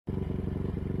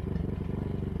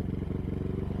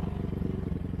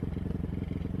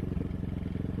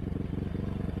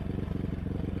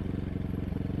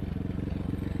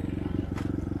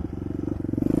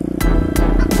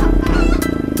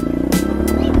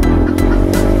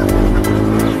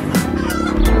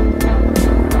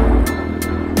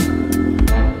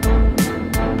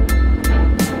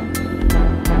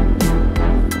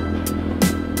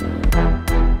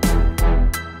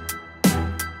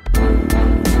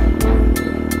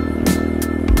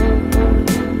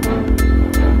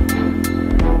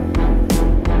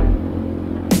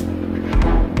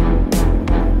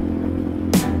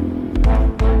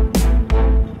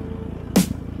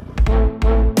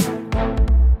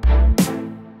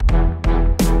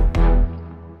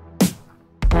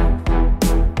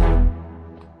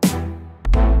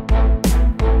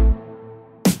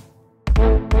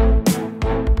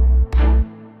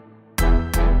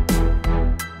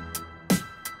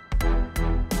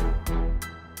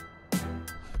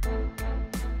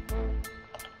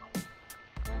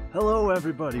Hello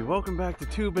everybody, welcome back to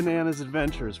Two Bananas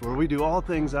Adventures, where we do all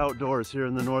things outdoors here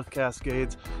in the North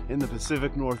Cascades in the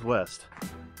Pacific Northwest.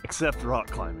 Except rock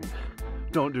climbing.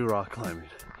 Don't do rock climbing.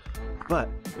 But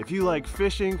if you like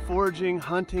fishing, foraging,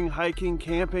 hunting, hiking,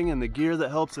 camping, and the gear that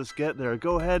helps us get there,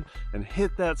 go ahead and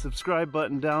hit that subscribe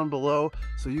button down below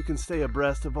so you can stay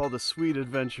abreast of all the sweet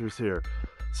adventures here.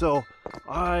 So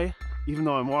even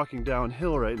though I'm walking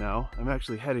downhill right now, I'm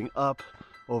actually heading up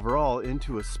overall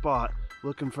into a spot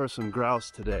looking for some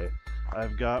grouse today.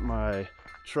 I've got my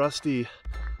trusty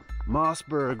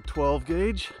Mossberg 12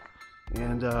 gauge,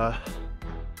 and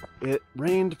it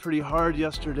rained pretty hard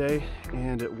yesterday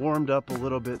and it warmed up a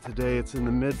little bit today. It's in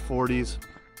the mid 40s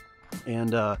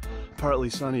and partly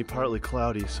sunny, partly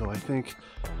cloudy. So I think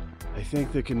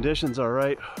the conditions are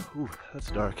right. Ooh,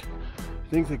 that's dark. I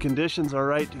think the conditions are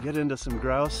right to get into some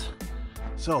grouse.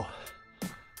 So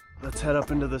let's head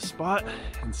up into this spot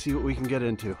and see what we can get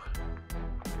into.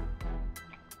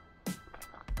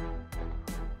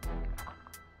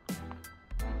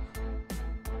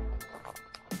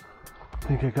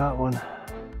 I think I got one.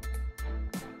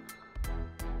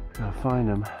 Gotta find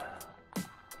him.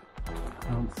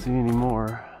 I don't see any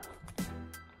more.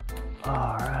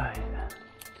 All right.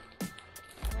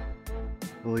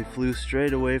 Well, he flew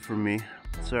straight away from me.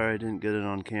 Sorry I didn't get it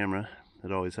on camera.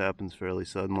 It always happens fairly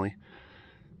suddenly.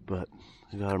 But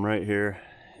I got him right here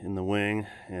in the wing,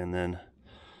 and then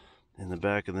in the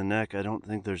back of the neck. I don't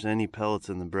think there's any pellets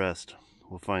in the breast.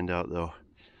 We'll find out though.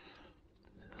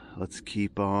 Let's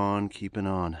keep on keeping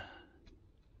on.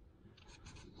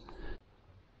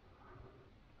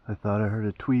 I thought I heard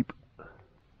a tweep.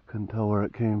 Couldn't tell where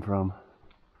it came from.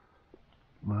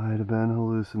 Might have been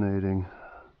hallucinating.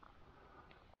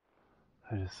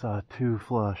 I just saw two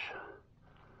flush,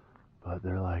 but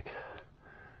they're like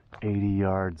 80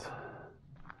 yards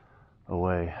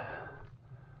away.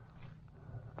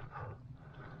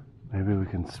 Maybe we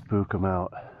can spook them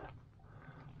out,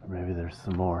 or maybe there's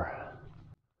some more.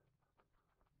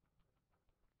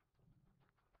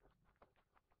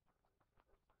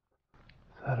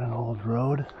 Is that an old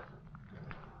road?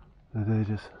 Did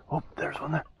they just... Oh, there's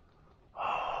one there.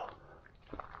 Oh.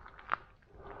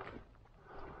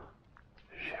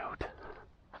 Shoot.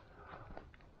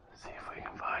 See if we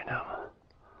can find them.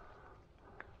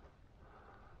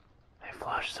 They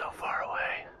flushed so far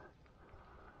away.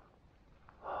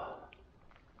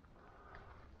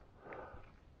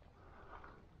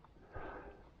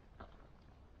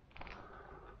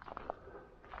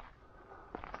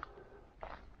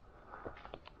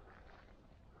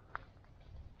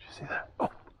 See that? Oh!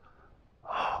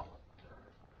 Oh!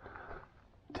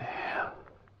 Damn.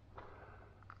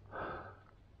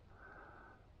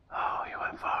 Oh, he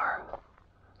went far.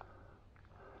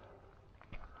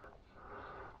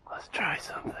 Let's try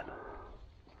something.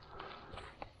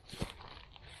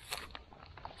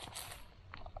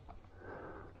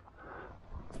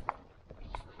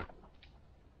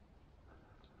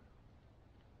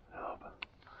 Nope.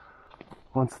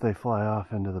 Once they fly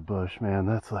off into the bush, man,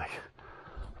 that's like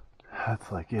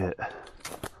it.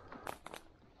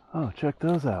 Oh, check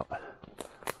those out.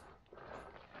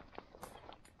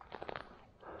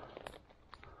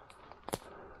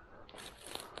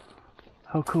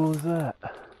 How cool is that?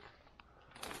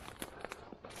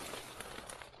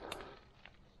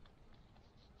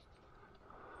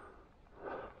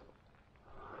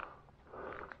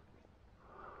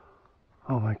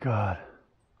 Oh my God.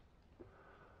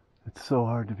 It's so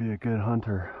hard to be a good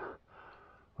hunter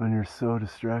when you're so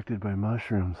distracted by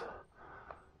mushrooms.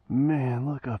 Man,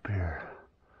 look up here.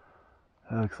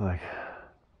 That looks like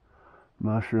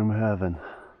mushroom heaven.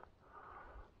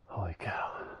 Holy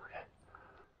cow. Okay.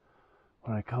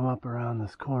 When I come up around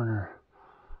this corner,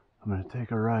 I'm going to take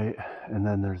a right, and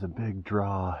then there's a big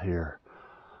draw here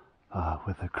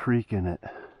with a creek in it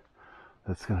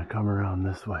that's going to come around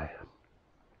this way.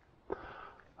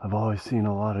 I've always seen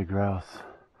a lot of grouse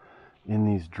in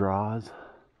these draws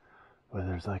where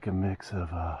there's like a mix of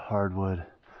hardwood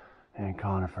and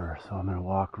conifer. So I'm gonna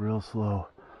walk real slow,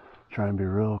 try and be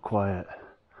real quiet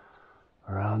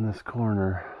around this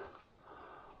corner,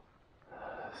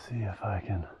 see if I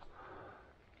can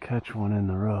catch one in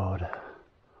the road.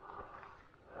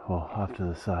 Well, off to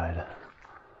the side.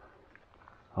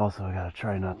 Also, I gotta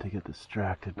try not to get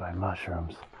distracted by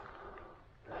mushrooms.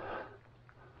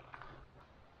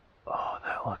 Oh,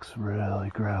 that looks really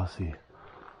grousey.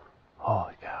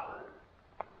 Holy cow.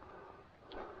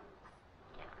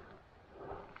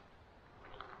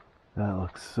 That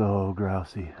looks so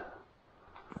grousey.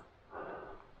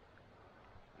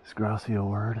 Is grousey a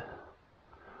word?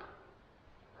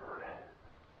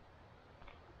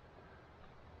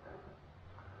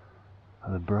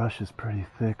 The brush is pretty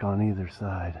thick on either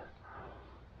side.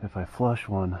 If I flush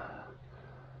one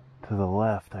to the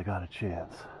left, I got a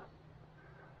chance.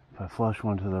 If I flush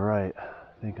one to the right,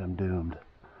 I think I'm doomed.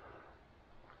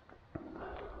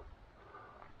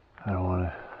 I don't want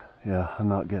to, yeah, I'm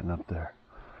not getting up there.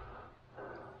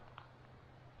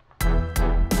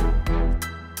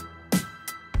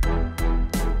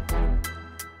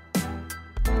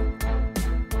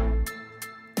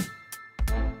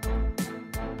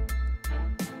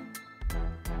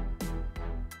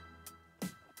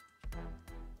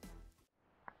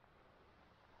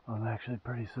 I'm actually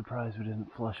pretty surprised we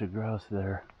didn't flush a grouse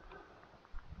there.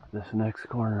 This next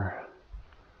corner,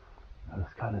 this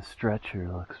kind of stretch here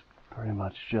looks pretty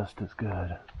much just as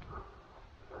good.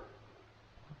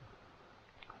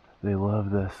 They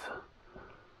love this.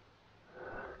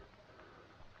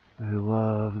 They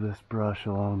love this brush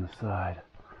along the side.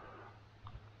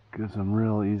 Gives them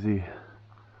real easy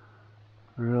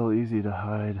to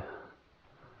hide,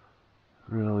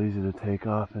 real easy to take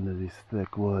off into these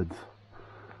thick woods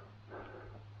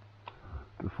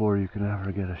before you can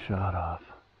ever get a shot off.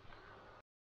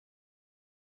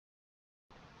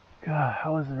 God,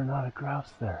 how is there not a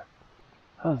grouse there?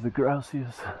 That was the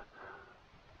grousiest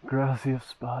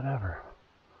spot ever.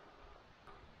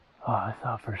 Oh, I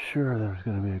thought for sure there was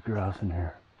going to be a grouse in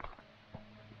here.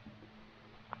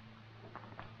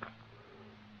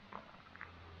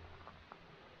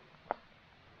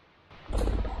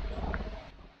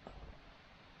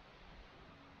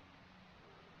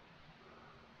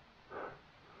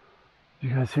 Did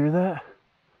you guys hear that?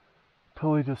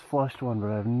 Totally just flushed one,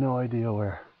 but I have no idea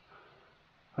where.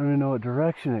 I don't even know what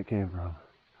direction it came from.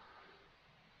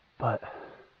 But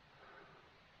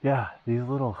yeah, these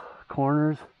little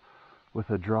corners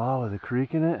with a draw with a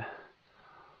creek in it,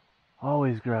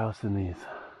 always grouse in these.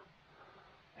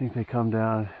 I think they come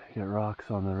down, get rocks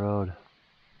on the road,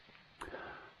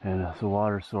 and it's a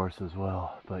water source as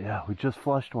well. But yeah, we just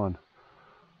flushed one.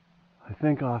 I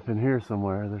think off in here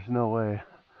somewhere. There's no way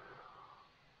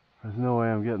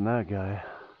I'm getting that guy.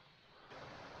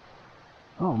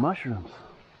 Oh, mushrooms.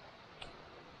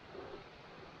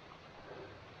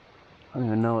 I don't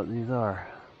even know what these are.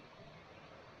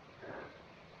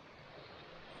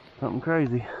 Something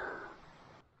crazy.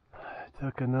 I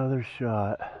took another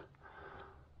shot.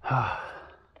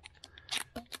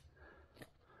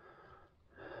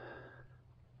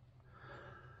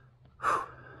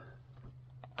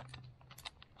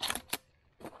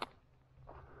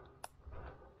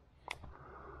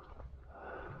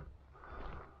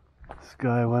 This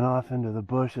guy went off into the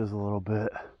bushes a little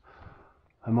bit.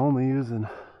 I'm only using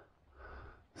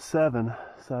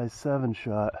size 7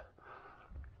 shot.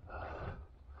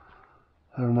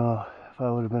 I don't know if I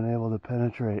would have been able to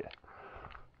penetrate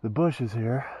the bushes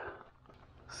here.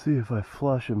 See if I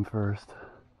flush him first.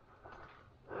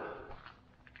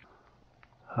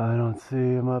 I don't see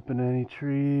him up in any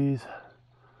trees.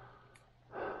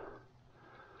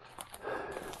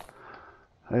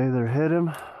 I either hit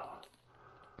him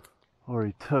or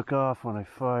he took off when I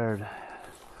fired.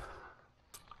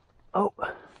 Oh!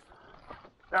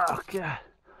 Oh, God.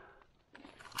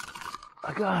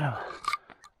 I got him.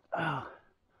 Oh.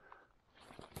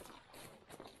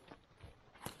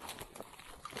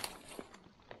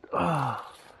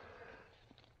 Oh.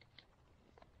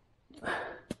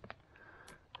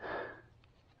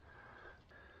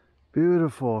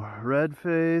 Beautiful red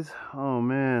phase. Oh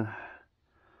man,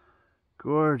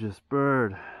 gorgeous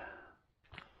bird.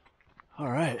 All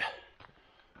right,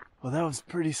 well that was a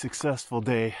pretty successful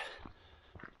day.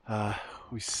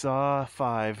 We saw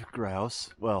 5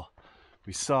 grouse. Well,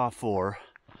 we saw 4.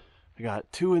 I got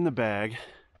 2 in the bag.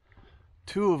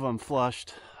 2 of them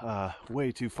flushed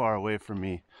way too far away from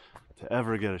me to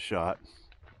ever get a shot,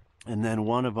 and then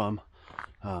one of them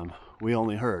we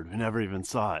only heard. We never even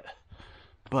saw it.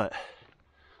 But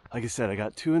like I said, I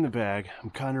got 2 in the bag. I'm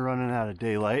kind of running out of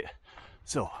daylight,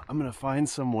 so I'm gonna find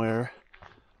somewhere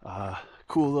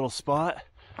cool little spot,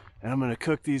 and I'm gonna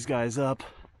cook these guys up.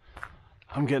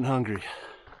 I'm getting hungry.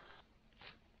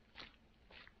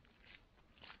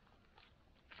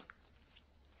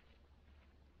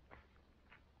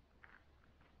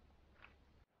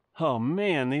 Oh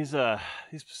man, these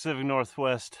Pacific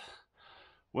Northwest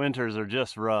winters are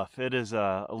just rough. It is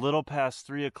a little past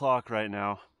 3 o'clock right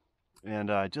now, and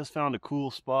I just found a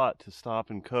cool spot to stop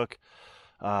and cook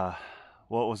well,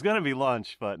 it was gonna be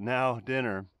lunch, but now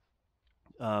dinner.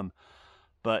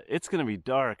 But it's gonna be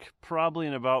dark probably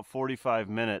in about 45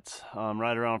 minutes,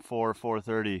 right around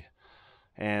 4:30,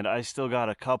 and I still got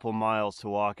a couple miles to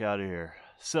walk out of here.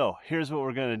 So here's what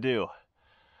we're gonna do.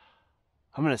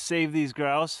 I'm gonna save these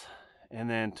grouse, and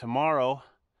then tomorrow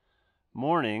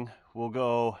morning, we'll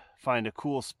go find a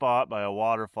cool spot by a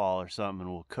waterfall or something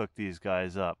and we'll cook these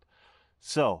guys up.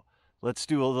 So let's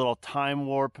do a little time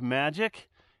warp magic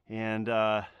and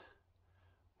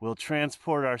we'll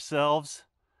transport ourselves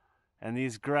and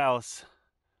these grouse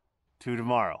to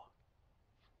tomorrow.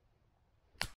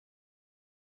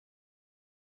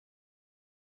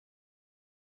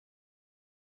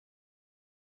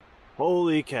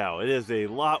 Holy cow, it is a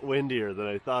lot windier than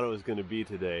I thought it was going to be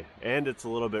today, and it's a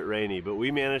little bit rainy, but we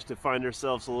managed to find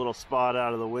ourselves a little spot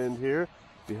out of the wind here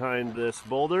behind this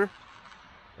boulder.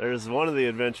 There's one of the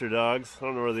adventure dogs. I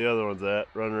don't know where the other one's at,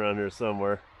 running around here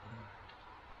somewhere.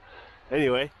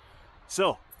 Anyway,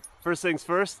 so first things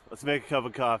first, let's make a cup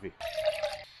of coffee.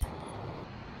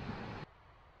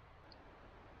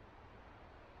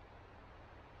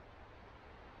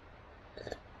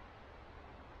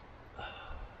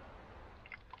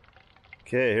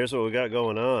 Okay, here's what we got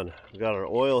going on. We got our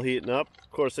oil heating up.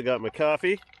 Of course, I got my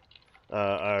coffee,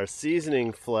 our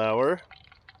seasoning flour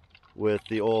with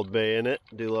the Old Bay in it.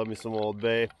 Do love me some Old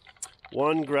Bay.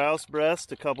 One grouse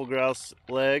breast, a couple grouse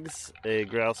legs, a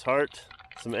grouse heart,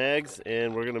 some eggs,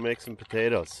 and we're gonna make some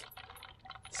potatoes.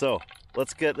 So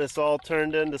let's get this all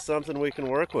turned into something we can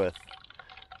work with.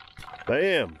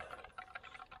 Bam!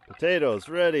 Potatoes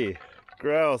ready.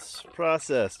 Grouse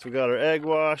processed. We got our egg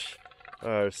wash,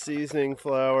 our seasoning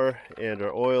flour, and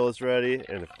our oil is ready,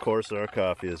 and of course our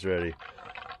coffee is ready.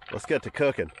 Let's get to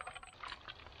cooking.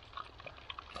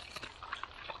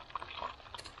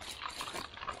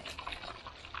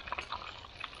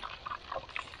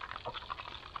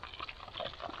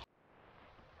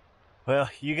 Well,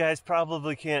 you guys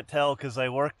probably can't tell because I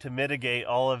work to mitigate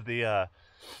all of the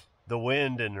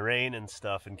wind and rain and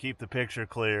stuff and keep the picture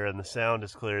clear and the sound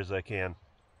as clear as I can.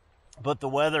 But the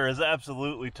weather has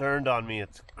absolutely turned on me.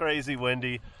 It's crazy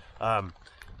windy, and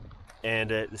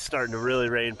it's starting to really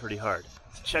rain pretty hard.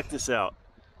 So check this out.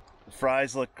 The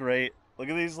fries look great. Look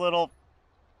at these little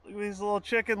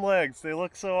chicken legs. They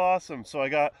look so awesome. So I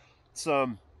got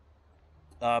some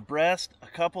breast, a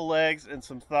couple legs, and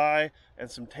some thigh, and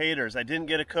some taters. I didn't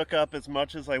get to cook up as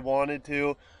much as I wanted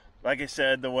to. Like I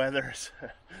said, the weather's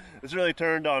it's really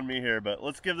turned on me here, but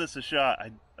let's give this a shot.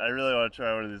 I really want to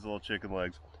try one of these little chicken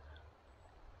legs.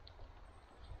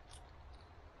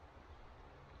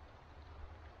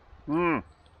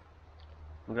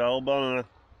 We got a little bone in it.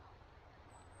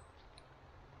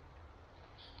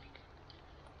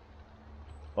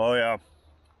 Oh yeah.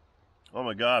 Oh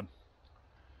my God.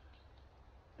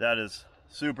 That is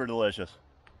super delicious.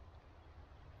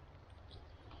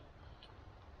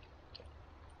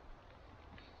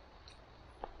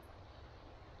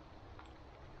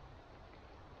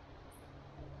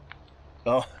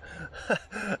 Oh, I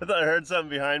thought I heard something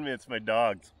behind me. It's my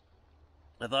dogs.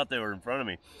 I thought they were in front of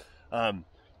me.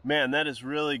 Man, that is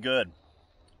really good.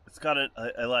 It's got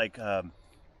I like,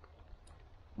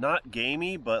 not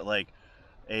gamey, but like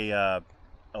a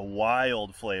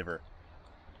wild flavor.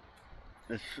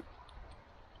 It's,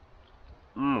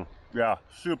 yeah,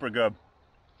 super good.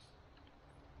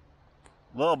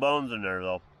 Little bones in there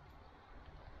though.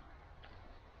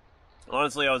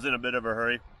 Honestly, I was in a bit of a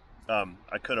hurry.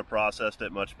 I could have processed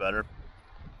it much better.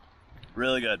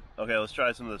 Really good. Okay, let's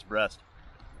try some of this breast.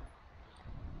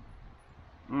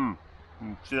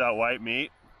 See that white meat?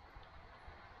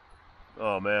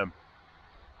 Oh man.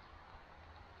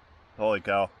 Holy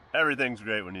cow. Everything's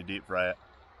great when you deep fry it.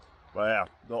 But yeah,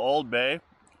 the Old Bay,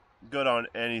 good on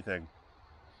anything.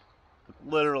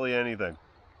 Literally anything.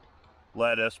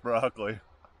 Lettuce, broccoli.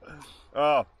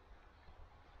 Oh.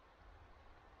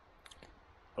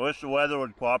 I wish the weather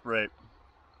would cooperate.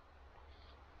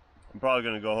 I'm probably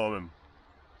gonna go home and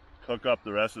cook up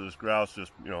the rest of this grouse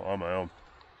just, on my own.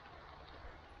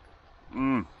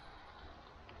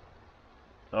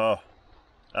 Oh,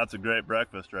 that's a great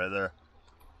breakfast right there.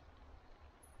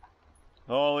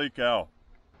 Holy cow.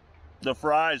 The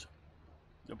fries,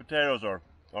 the potatoes are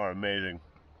amazing.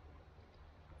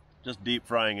 Just deep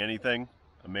frying anything,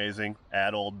 amazing.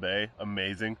 At Old Bay,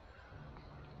 amazing.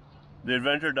 The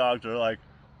adventure dogs are like,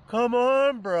 come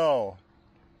on, bro.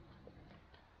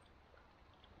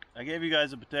 I gave you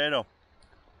guys a potato.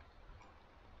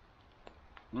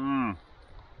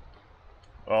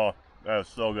 Oh, that is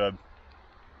so good.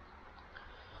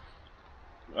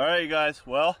 All right, you guys.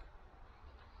 Well,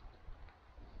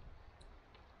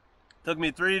 took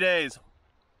me 3 days.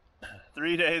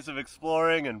 3 days of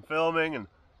exploring and filming and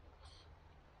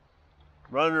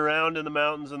running around in the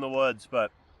mountains and the woods,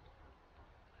 but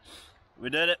we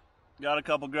did it. Got a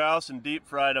couple grouse and deep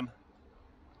fried them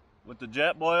with the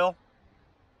jet boil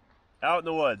out in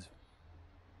the woods.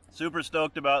 Super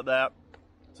stoked about that.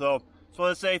 So Just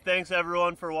want to say thanks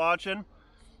everyone for watching.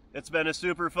 It's been a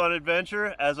super fun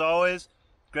adventure. As always,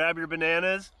 grab your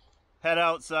bananas, head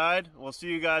outside. We'll see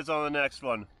you guys on the next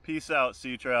one. Peace out,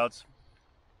 sea trouts.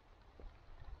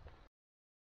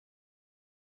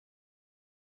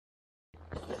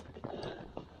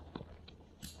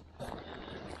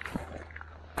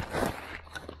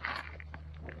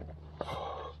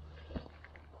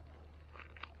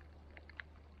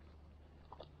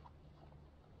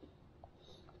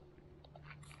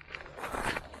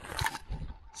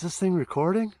 Is this thing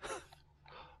recording?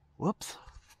 Whoops.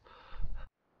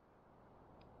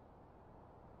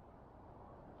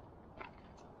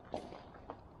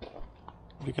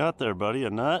 What you got there, buddy?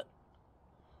 A nut?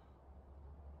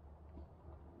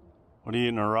 What are you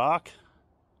eating, a rock?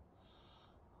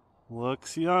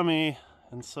 Looks yummy,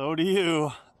 and so do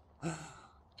you.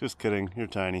 Just kidding, you're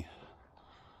tiny.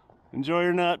 Enjoy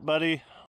your nut, buddy.